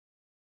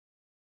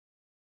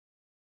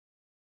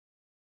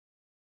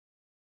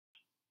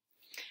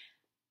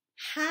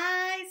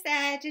Hi,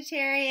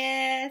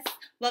 Sagittarius.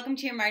 Welcome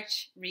to your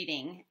March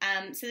reading.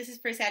 So this is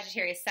for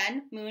Sagittarius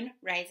Sun, Moon,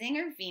 Rising,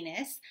 or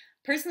Venus.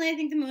 Personally, I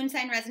think the moon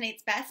sign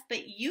resonates best,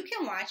 but you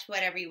can watch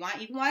whatever you want.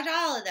 You can watch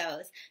all of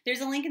those. There's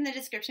a link in the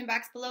description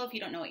box below if you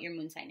don't know what your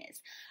moon sign is.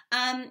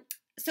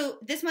 So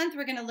this month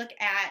we're going to look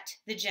at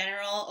the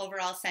general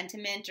overall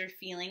sentiment or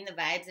feeling, the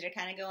vibes that are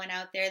kind of going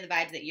out there, the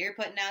vibes that you're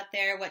putting out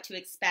there, what to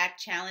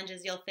expect,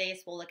 challenges you'll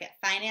face. We'll look at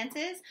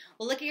finances.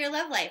 We'll look at your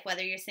love life,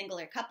 whether you're single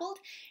or coupled.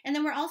 And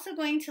then we're also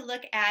going to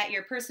look at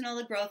your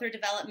personal growth or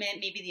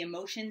development, maybe the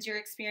emotions you're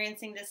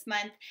experiencing this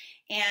month,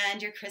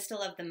 and your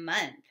crystal of the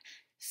month.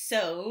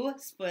 So,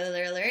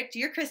 spoiler alert,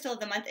 your crystal of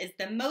the month is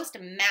the most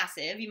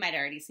massive. You might have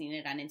already seen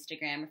it on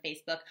Instagram or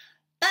Facebook,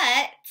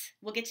 but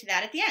we'll get to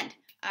that at the end.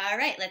 All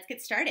right, let's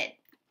get started.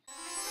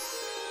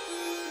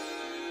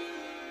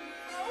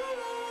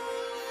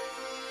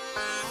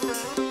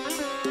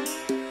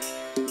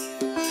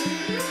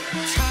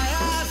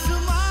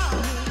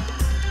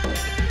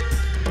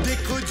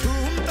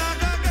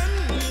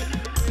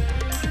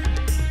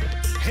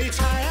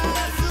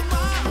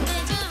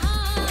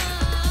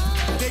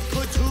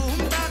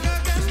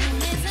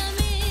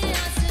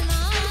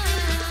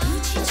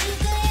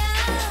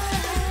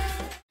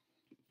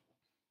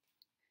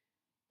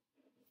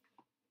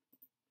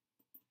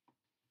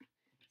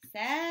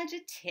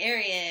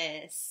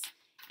 Sagittarius,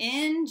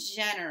 in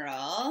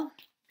general,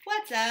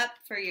 what's up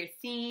for your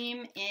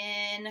theme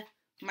in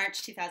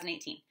March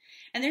 2018?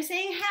 And they're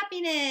saying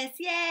happiness,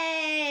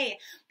 yay!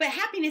 But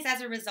happiness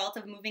as a result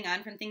of moving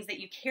on from things that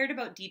you cared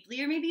about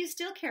deeply, or maybe you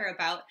still care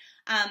about,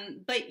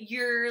 but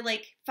you're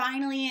like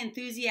finally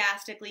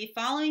enthusiastically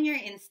following your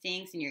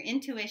instincts and your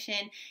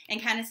intuition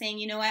and kind of saying,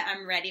 you know what,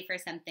 I'm ready for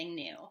something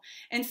new.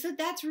 And so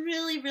that's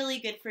really, really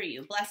good for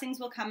you. Blessings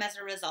will come as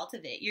a result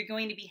of it. You're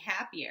going to be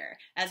happier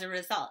as a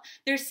result.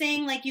 They're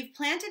saying like you've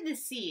planted the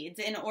seeds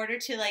in order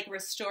to like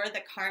restore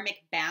the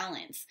karmic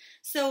balance.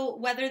 So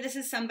whether this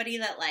is somebody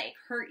that like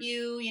hurt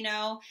you, you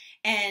know,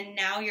 and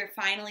now you're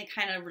finally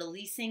kind of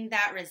releasing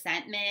that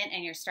resentment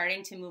and you're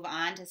starting to move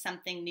on to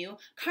something new,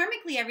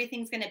 karmically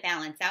everything's going to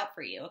balance out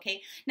for you,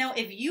 okay? Now,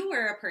 if you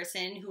were a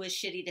person who was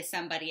shitty to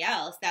somebody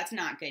else, that's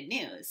not good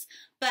news.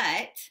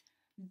 But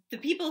the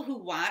people who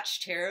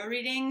watch tarot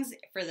readings,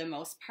 for the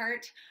most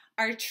part,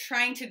 are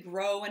trying to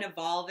grow and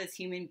evolve as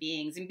human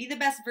beings and be the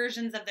best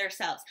versions of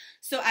themselves.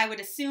 So I would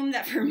assume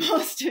that for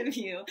most of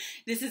you,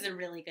 this is a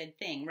really good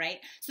thing, right?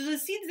 So the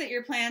seeds that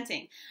you're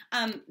planting,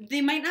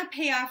 they might not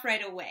pay off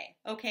right away,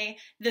 okay?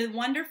 The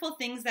wonderful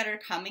things that are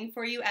coming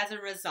for you as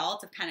a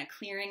result of kind of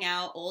clearing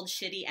out old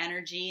shitty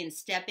energy and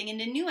stepping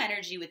into new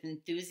energy with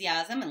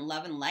enthusiasm and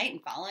love and light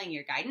and following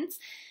your guidance,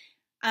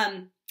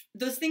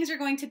 those things are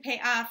going to pay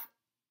off,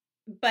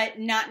 but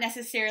not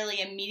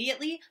necessarily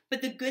immediately.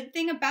 But the good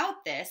thing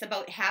about this,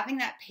 about having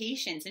that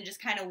patience and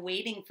just kind of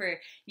waiting for,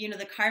 you know,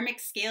 the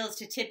karmic scales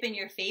to tip in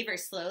your favor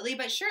slowly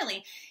but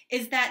surely,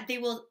 is that they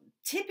will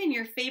tip in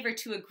your favor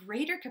to a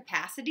greater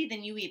capacity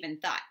than you even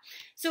thought.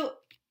 So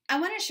I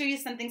want to show you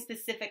something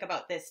specific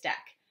about this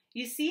deck.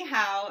 You see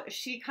how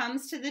she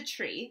comes to the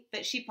tree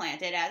that she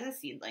planted as a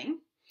seedling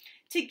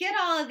to get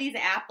all of these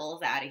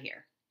apples out of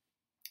here,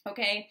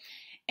 okay?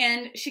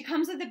 And she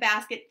comes with a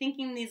basket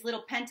thinking these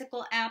little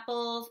pentacle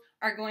apples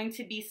are going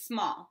to be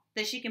small,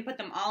 that she can put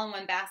them all in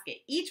one basket.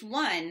 Each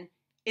one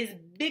is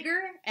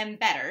bigger and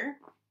better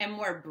and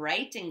more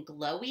bright and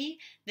glowy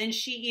than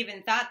she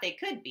even thought they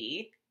could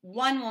be.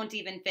 One won't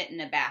even fit in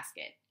a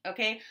basket,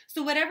 okay?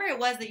 So whatever it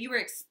was that you were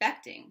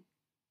expecting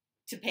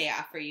to pay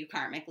off for you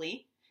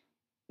karmically,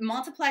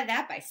 multiply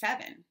that by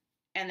 7.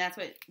 And that's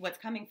what's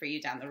coming for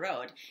you down the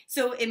road.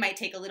 So it might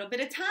take a little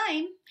bit of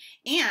time.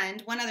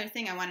 And one other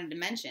thing I wanted to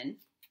mention,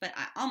 but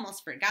I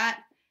almost forgot,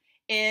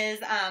 is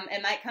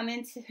it might come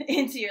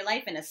into your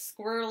life in a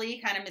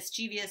squirrely, kind of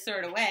mischievous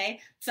sort of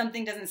way.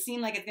 Something doesn't seem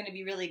like it's going to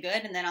be really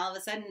good, and then all of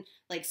a sudden,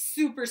 like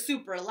super,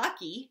 super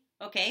lucky,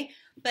 okay?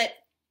 But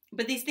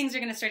these things are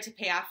going to start to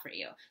pay off for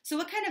you. So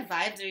what kind of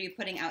vibes are you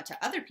putting out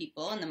to other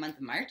people in the month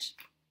of March?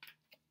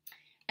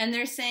 And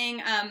they're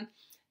saying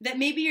that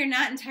maybe you're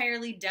not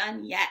entirely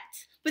done yet.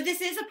 But this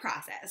is a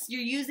process.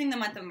 You're using the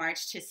month of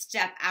March to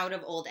step out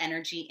of old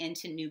energy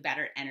into new,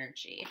 better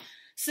energy.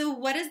 So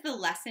what is the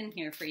lesson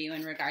here for you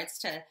in regards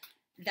to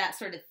that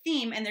sort of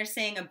theme? And they're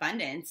saying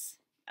abundance.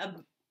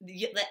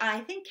 I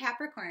think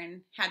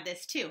Capricorn had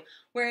this too,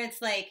 where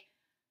it's like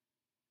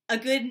a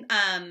good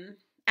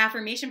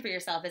affirmation for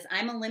yourself is,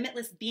 I'm a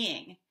limitless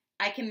being.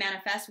 I can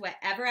manifest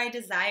whatever I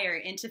desire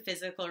into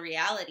physical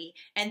reality.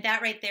 And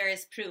that right there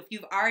is proof.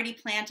 You've already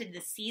planted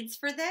the seeds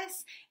for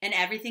this, and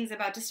everything's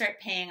about to start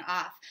paying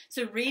off.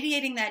 So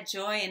radiating that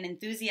joy and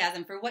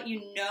enthusiasm for what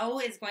you know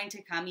is going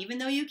to come, even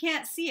though you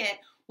can't see it,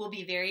 will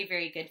be very,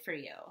 very good for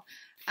you.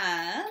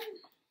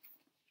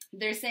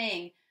 They're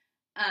saying,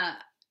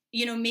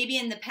 you know, maybe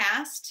in the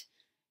past,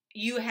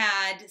 you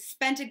had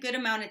spent a good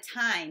amount of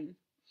time,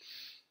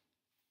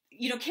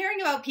 you know,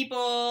 caring about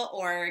people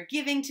or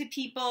giving to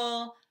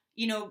people,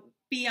 you know,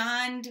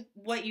 beyond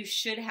what you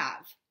should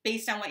have.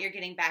 based on what you're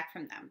getting back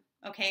from them.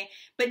 Okay.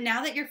 But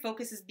now that your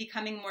focus is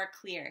becoming more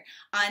clear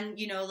on,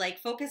 you know, like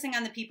focusing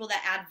on the people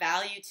that add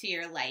value to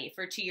your life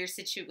or to your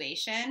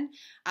situation,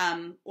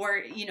 or,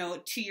 you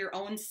know, to your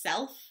own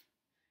self,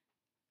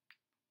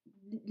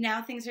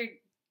 now things are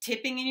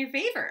tipping in your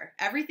favor.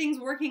 Everything's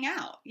working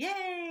out.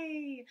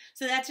 Yay.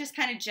 So that's just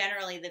kind of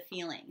generally the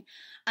feeling.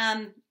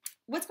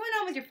 What's going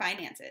on with your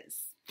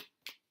finances?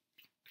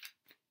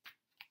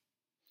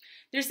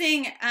 They're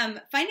saying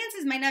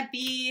finances might not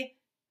be,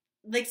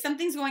 like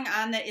something's going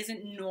on that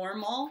isn't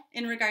normal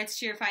in regards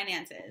to your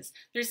finances.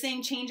 They're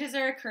saying changes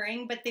are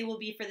occurring, but they will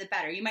be for the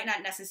better. You might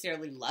not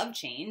necessarily love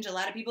change. A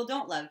lot of people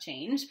don't love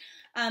change.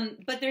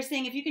 But they're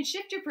saying if you can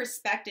shift your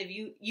perspective,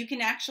 you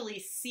can actually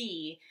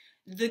see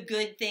the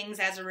good things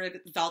as a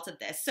result of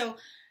this. So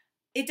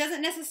it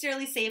doesn't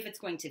necessarily say if it's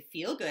going to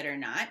feel good or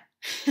not,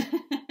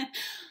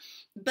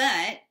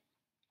 but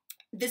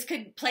this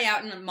could play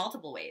out in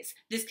multiple ways.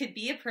 This could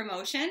be a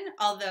promotion,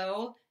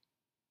 although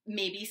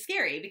maybe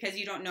scary because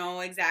you don't know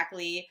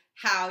exactly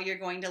how you're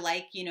going to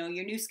like, you know,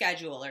 your new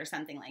schedule or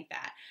something like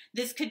that.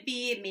 This could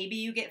be maybe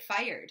you get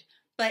fired,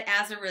 but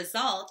as a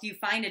result, you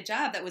find a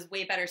job that was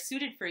way better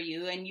suited for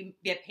you and you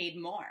get paid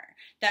more.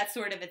 That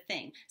sort of a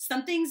thing.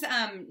 Something's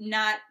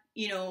not,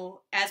 you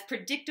know, as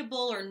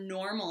predictable or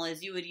normal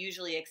as you would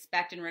usually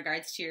expect in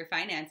regards to your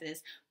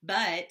finances,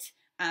 but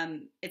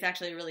it's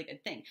actually a really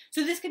good thing.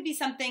 So this could be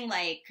something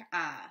like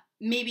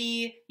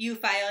maybe you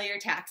file your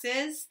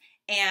taxes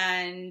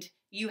and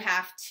you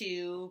have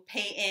to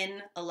pay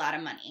in a lot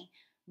of money.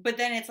 But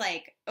then it's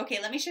like, okay,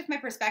 let me shift my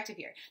perspective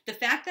here. The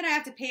fact that I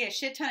have to pay a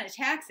shit ton of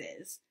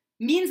taxes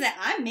means that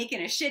I'm making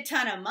a shit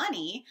ton of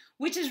money,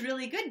 which is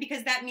really good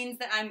because that means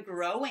that I'm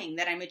growing,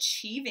 that I'm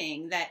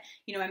achieving, that,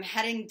 you know, I'm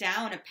heading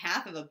down a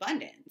path of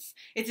abundance.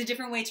 It's a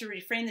different way to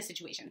reframe the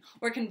situation.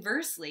 Or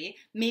conversely,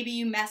 maybe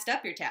you messed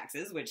up your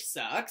taxes, which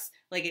sucks.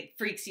 Like it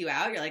freaks you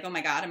out. You're like, oh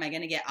my God, am I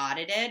going to get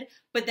audited?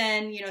 But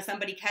then, you know,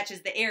 somebody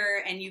catches the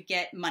error and you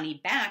get money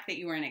back that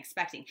you weren't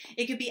expecting.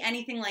 It could be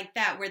anything like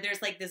that where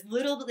there's like this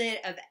little bit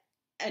of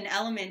an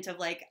element of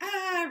like,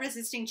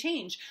 resisting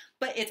change,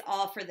 but it's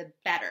all for the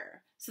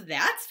better. So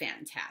that's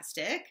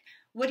fantastic.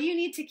 What do you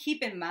need to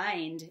keep in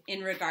mind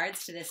in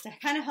regards to this to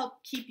kind of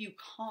help keep you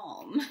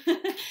calm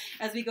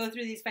as we go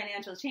through these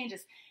financial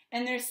changes?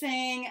 And they're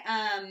saying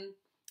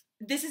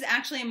this is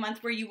actually a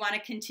month where you want to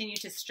continue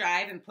to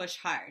strive and push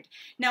hard.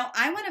 Now,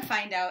 I want to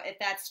find out if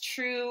that's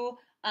true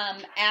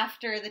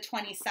after the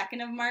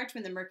 22nd of March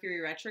when the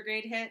Mercury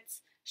retrograde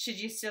hits. Should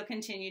you still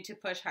continue to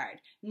push hard?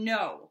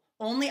 No,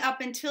 only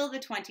up until the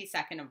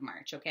 22nd of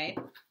March, okay?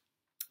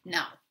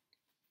 Now,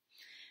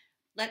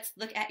 let's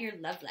look at your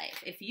love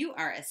life. If you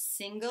are a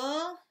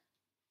single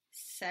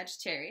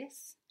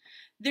Sagittarius,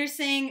 they're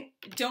saying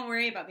don't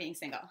worry about being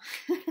single.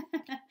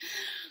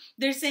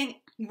 They're saying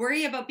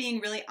worry about being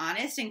really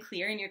honest and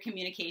clear in your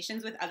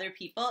communications with other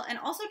people, and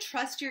also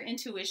trust your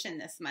intuition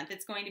this month.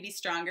 It's going to be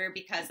stronger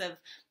because of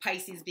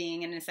Pisces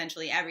being in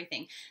essentially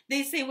everything.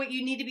 They say what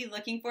you need to be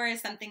looking for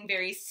is something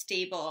very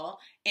stable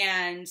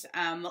and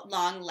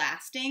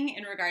long-lasting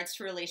in regards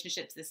to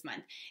relationships this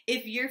month.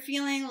 If you're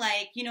feeling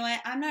like, you know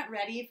what, I'm not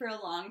ready for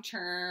a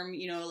long-term,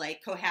 you know,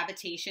 like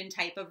cohabitation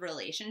type of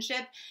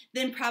relationship,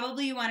 then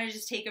probably you want to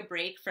just take a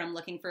break from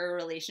looking for a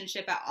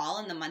relationship at all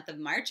in the month of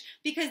March,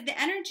 because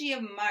the energy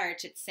of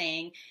March, it's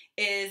saying,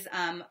 is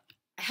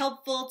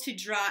helpful to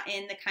draw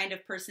in the kind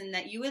of person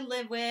that you would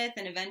live with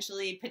and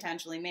eventually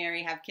potentially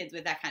marry, have kids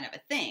with, that kind of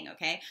a thing,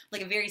 okay?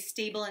 Like a very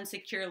stable and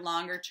secure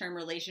longer term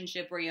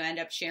relationship where you end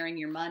up sharing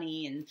your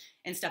money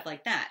and stuff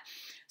like that.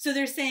 So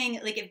they're saying,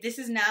 like, if this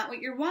is not what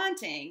you're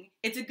wanting,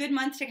 it's a good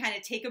month to kind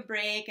of take a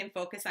break and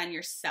focus on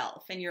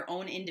yourself and your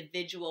own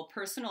individual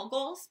personal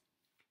goals.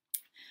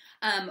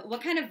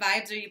 What kind of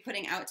vibes are you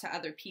putting out to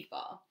other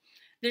people?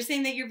 They're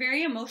saying that you're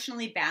very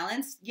emotionally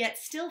balanced, yet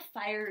still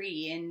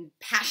fiery and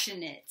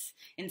passionate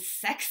and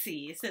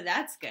sexy. So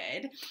that's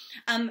good.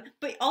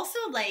 But also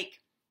like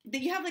that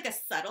you have like a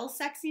subtle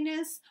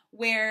sexiness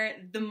where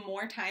the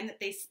more time that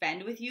they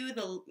spend with you,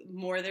 the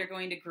more they're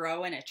going to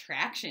grow in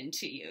attraction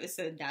to you.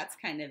 So that's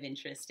kind of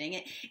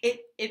interesting.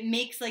 It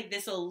makes like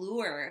this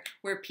allure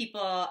where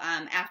people,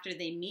 after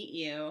they meet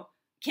you,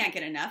 can't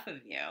get enough of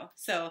you.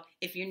 So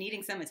if you're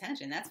needing some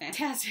attention, that's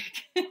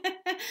fantastic.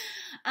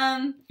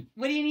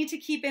 What do you need to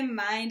keep in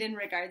mind in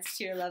regards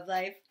to your love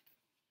life?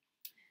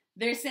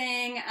 They're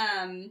saying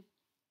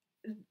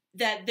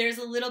that there's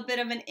a little bit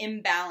of an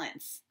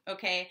imbalance,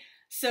 okay?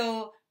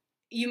 So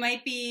you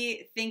might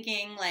be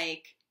thinking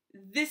like,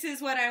 this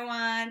is what I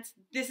want,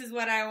 this is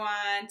what I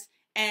want,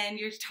 and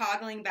you're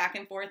toggling back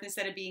and forth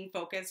instead of being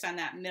focused on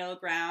that middle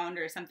ground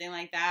or something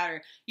like that.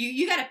 Or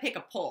you got to pick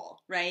a pole,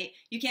 right?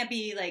 You can't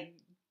be like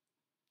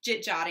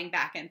jit-jotting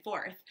back and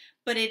forth,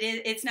 but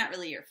it's not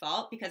really your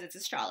fault because it's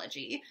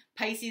astrology.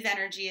 Pisces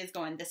energy is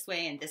going this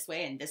way and this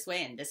way and this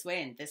way and this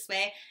way and this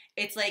way.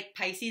 It's like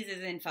Pisces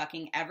is in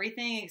fucking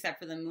everything except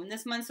for the moon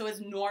this month, so it's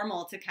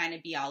normal to kind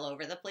of be all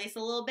over the place a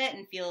little bit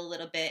and feel a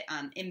little bit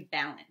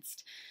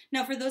imbalanced.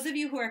 Now, for those of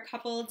you who are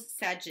coupled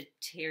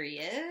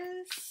Sagittarius,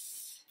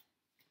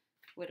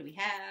 what do we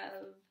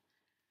have?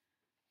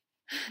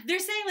 they're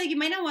saying like you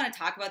might not want to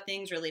talk about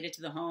things related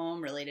to the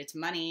home, related to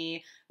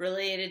money,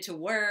 related to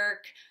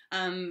work,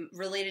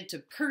 related to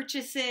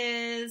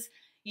purchases.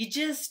 You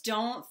just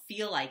don't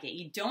feel like it.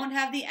 You don't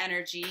have the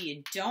energy.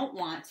 You don't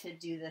want to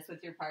do this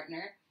with your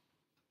partner.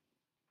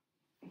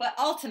 But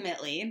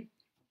ultimately,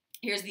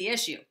 here's the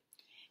issue.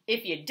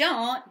 If you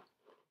don't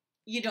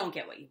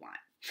get what you want.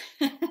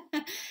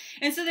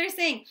 And so they're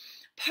saying,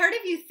 part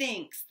of you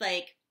thinks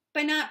like,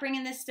 by not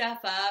bringing this stuff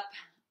up,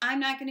 I'm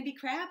not going to be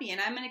crabby,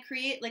 and I'm going to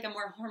create like a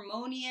more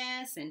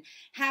harmonious and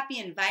happy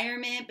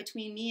environment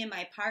between me and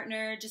my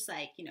partner, just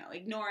like, you know,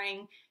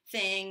 ignoring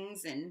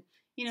things and,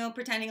 you know,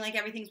 pretending like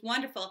everything's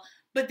wonderful.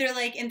 But they're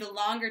like, in the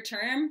longer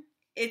term,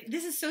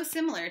 this is so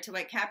similar to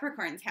what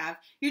Capricorns have.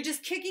 You're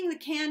just kicking the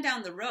can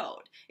down the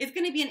road. It's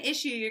going to be an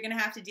issue you're going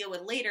to have to deal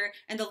with later,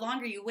 and the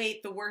longer you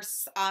wait, the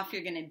worse off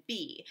you're going to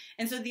be.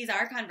 And so these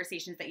are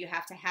conversations that you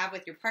have to have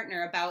with your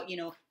partner about, you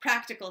know,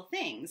 practical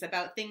things,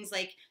 about things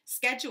like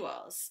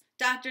schedules,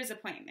 doctor's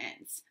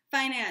appointments,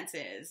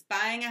 finances,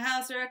 buying a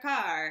house or a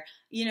car,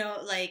 you know,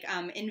 like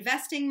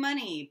investing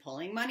money,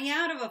 pulling money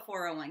out of a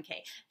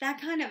 401k, that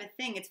kind of a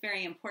thing. It's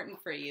very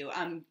important for you,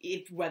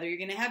 whether you're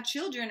going to have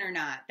children or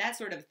not, that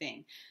sort of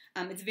thing.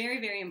 It's very,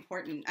 very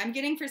important. I'm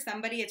getting for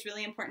somebody, it's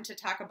really important to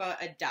talk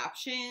about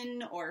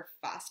adoption or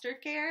foster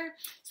care.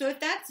 So if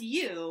that's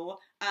you,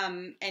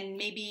 and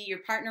maybe your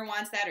partner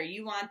wants that or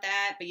you want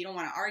that, but you don't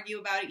want to argue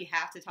about it, you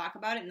have to talk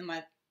about it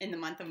in the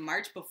month of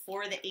March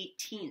before the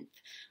 18th,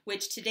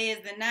 which today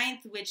is the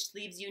 9th, which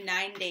leaves you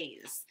 9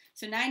 days.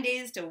 So 9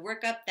 days to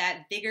work up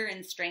that vigor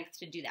and strength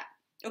to do that.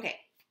 Okay.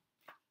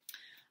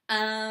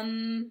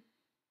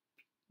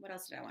 What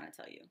else did I want to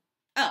tell you?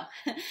 Oh,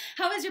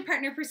 how is your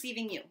partner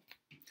perceiving you?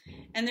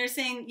 And they're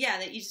saying, yeah,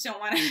 that you just don't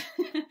want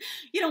to,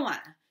 you don't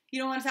want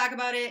to talk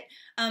about it.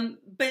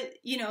 But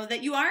you know,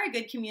 that you are a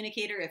good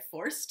communicator if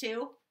forced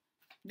to,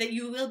 that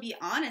you will be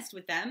honest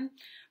with them.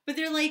 But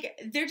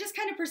they're just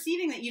kind of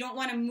perceiving that you don't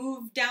want to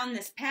move down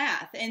this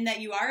path and that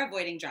you are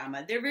avoiding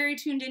drama. They're very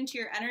tuned into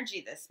your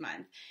energy this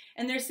month.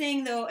 And they're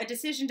saying, though, a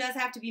decision does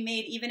have to be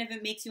made, even if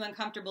it makes you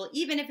uncomfortable,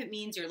 even if it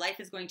means your life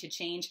is going to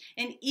change,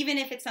 and even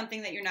if it's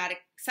something that you're not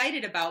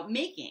excited about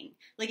making.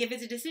 Like if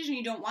it's a decision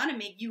you don't want to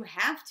make, you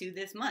have to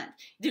this month.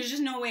 There's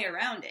just no way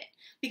around it.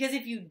 Because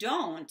if you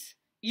don't,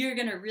 you're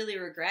going to really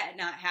regret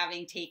not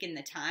having taken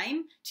the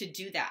time to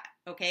do that,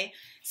 okay?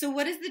 So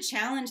what is the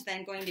challenge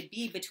then going to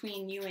be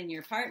between you and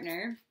your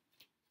partner?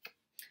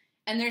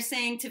 And they're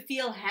saying to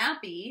feel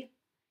happy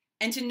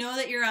and to know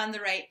that you're on the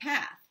right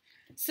path.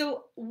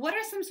 So what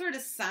are some sort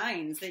of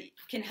signs that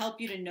can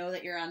help you to know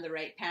that you're on the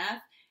right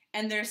path?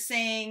 And they're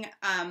saying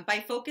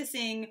by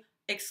focusing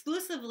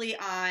exclusively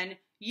on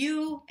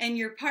you and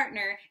your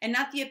partner and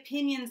not the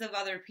opinions of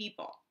other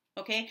people.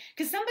 Okay,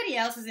 because somebody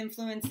else is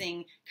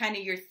influencing kind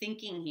of your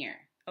thinking here,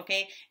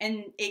 okay?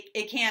 And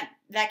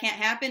that can't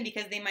happen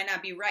because they might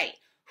not be right.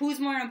 Who's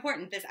more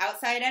important, this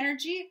outside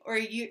energy or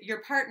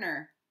your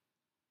partner,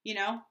 you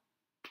know?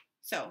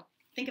 So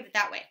think of it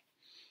that way.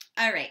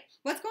 All right,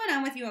 what's going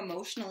on with you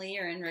emotionally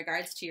or in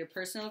regards to your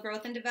personal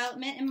growth and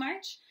development in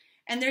March?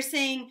 And they're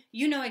saying,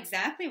 you know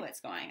exactly what's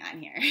going on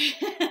here.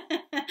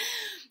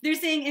 They're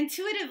saying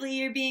intuitively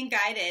you're being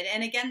guided.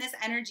 And again, this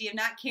energy of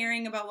not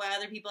caring about what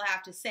other people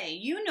have to say.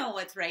 You know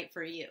what's right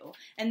for you.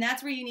 And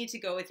that's where you need to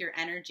go with your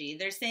energy.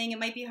 They're saying it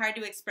might be hard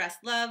to express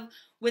love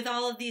with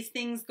all of these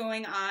things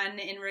going on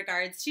in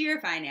regards to your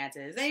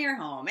finances and your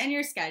home and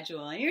your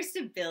schedule and your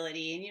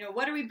stability. And, you know,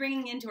 what are we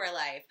bringing into our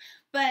life?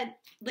 But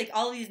like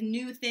all these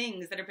new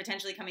things that are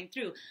potentially coming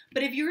through.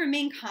 But if you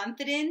remain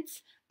confident,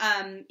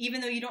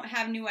 even though you don't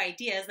have new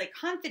ideas, like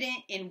confident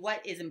in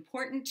what is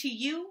important to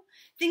you,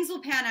 things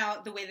will pan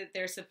out the way that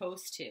they're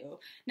supposed to.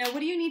 Now, what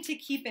do you need to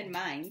keep in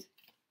mind?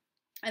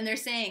 And they're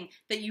saying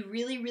that you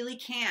really, really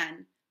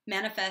can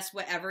manifest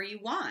whatever you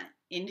want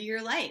into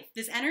your life.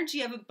 This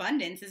energy of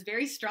abundance is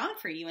very strong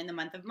for you in the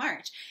month of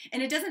March.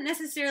 And it doesn't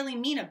necessarily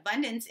mean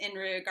abundance in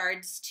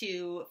regards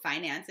to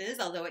finances,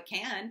 although it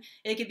can.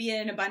 It could be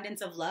an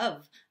abundance of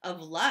love,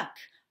 of luck,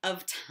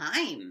 of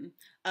time,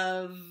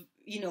 of,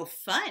 you know,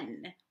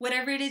 fun,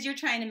 whatever it is you're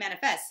trying to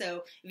manifest.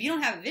 So if you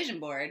don't have a vision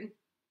board,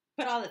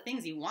 put all the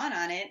things you want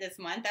on it this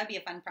month. That'd be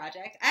a fun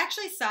project. I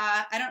actually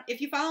saw, if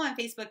you follow on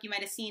Facebook, you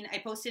might have seen, I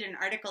posted an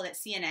article that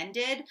CNN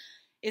did.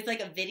 It's like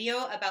a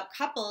video about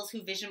couples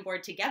who vision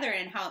board together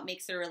and how it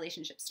makes their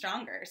relationship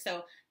stronger.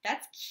 So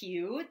that's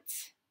cute.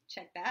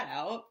 Check that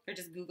out. Or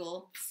just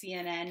Google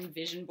CNN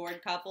vision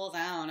board couples.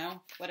 I don't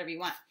know, whatever you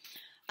want.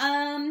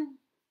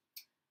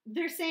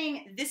 They're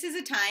saying this is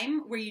a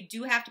time where you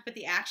do have to put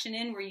the action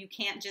in, where you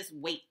can't just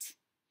wait.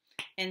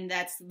 And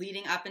that's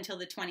leading up until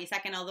the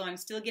 22nd, although I'm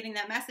still getting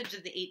that message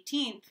of the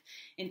 18th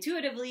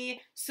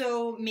intuitively.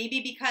 So maybe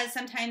because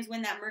sometimes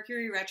when that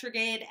Mercury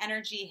retrograde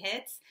energy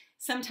hits,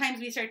 sometimes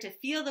we start to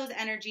feel those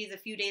energies a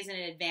few days in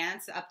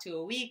advance, up to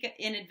a week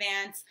in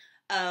advance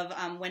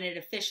of when it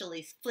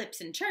officially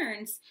flips and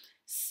turns.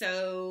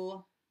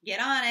 So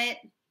get on it.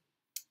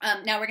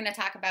 Now we're going to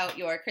talk about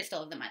your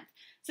crystal of the month.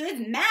 So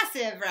it's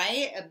massive,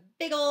 right? A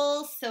big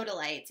old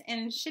sodalite.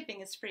 And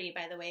shipping is free,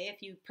 by the way,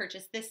 if you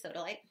purchase this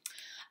sodalite.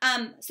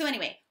 So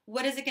anyway,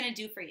 what is it going to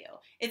do for you?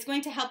 It's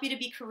going to help you to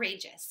be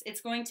courageous.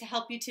 It's going to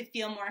help you to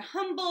feel more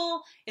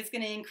humble. It's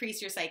going to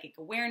increase your psychic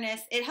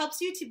awareness. It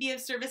helps you to be of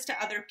service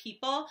to other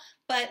people,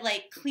 but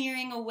like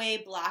clearing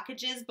away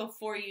blockages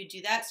before you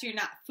do that so you're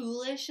not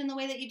foolish in the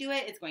way that you do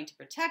it. It's going to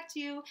protect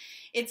you.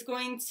 It's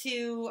going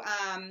to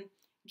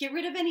get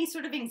rid of any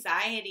sort of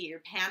anxiety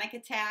or panic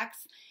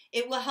attacks.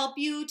 It will help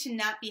you to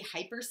not be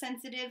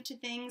hypersensitive to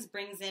things,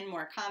 brings in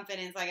more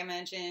confidence, like I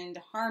mentioned,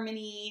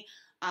 harmony,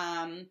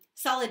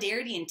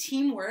 solidarity and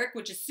teamwork,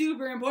 which is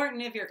super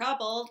important if you're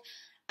coupled.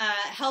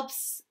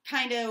 Helps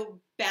kind of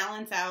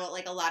balance out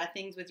like a lot of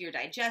things with your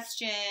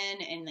digestion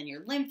and then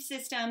your lymph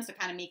system, so it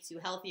kind of makes you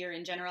healthier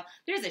in general.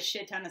 There's a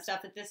shit ton of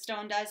stuff that this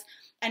stone does.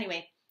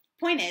 Anyway,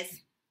 point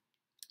is,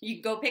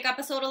 you go pick up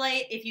a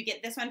sodalite. If you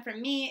get this one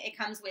from me, it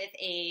comes with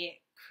a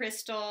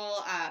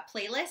crystal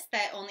playlist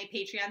that only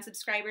Patreon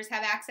subscribers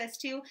have access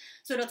to.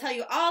 So it'll tell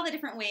you all the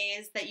different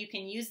ways that you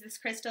can use this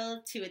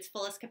crystal to its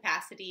fullest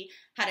capacity,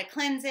 how to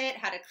cleanse it,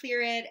 how to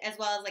clear it, as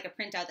well as like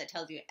a printout that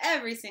tells you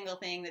every single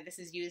thing that this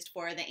is used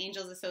for, the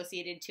angels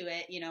associated to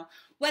it, you know,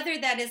 whether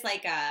that is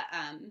like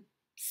a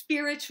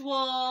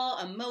spiritual,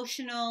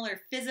 emotional,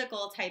 or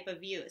physical type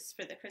of use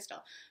for the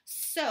crystal.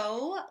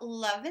 So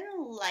love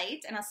and light,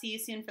 and I'll see you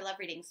soon for love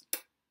readings.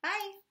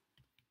 Bye!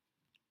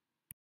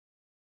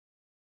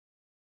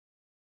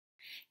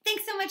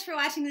 Thanks so much for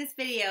watching this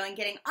video and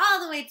getting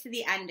all the way to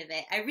the end of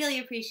it. I really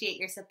appreciate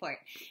your support.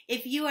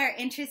 If you are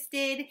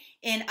interested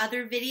in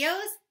other videos,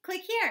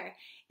 click here.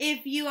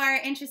 If you are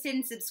interested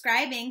in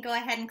subscribing, go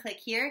ahead and click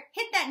here.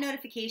 Hit that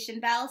notification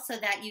bell so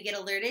that you get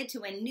alerted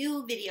to when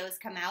new videos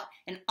come out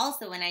and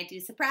also when I do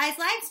surprise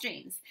live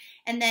streams.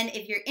 And then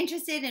if you're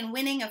interested in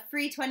winning a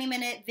free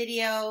 20-minute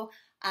video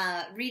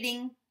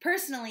reading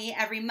personally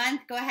every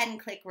month, go ahead and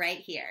click right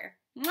here.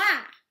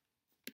 Mwah!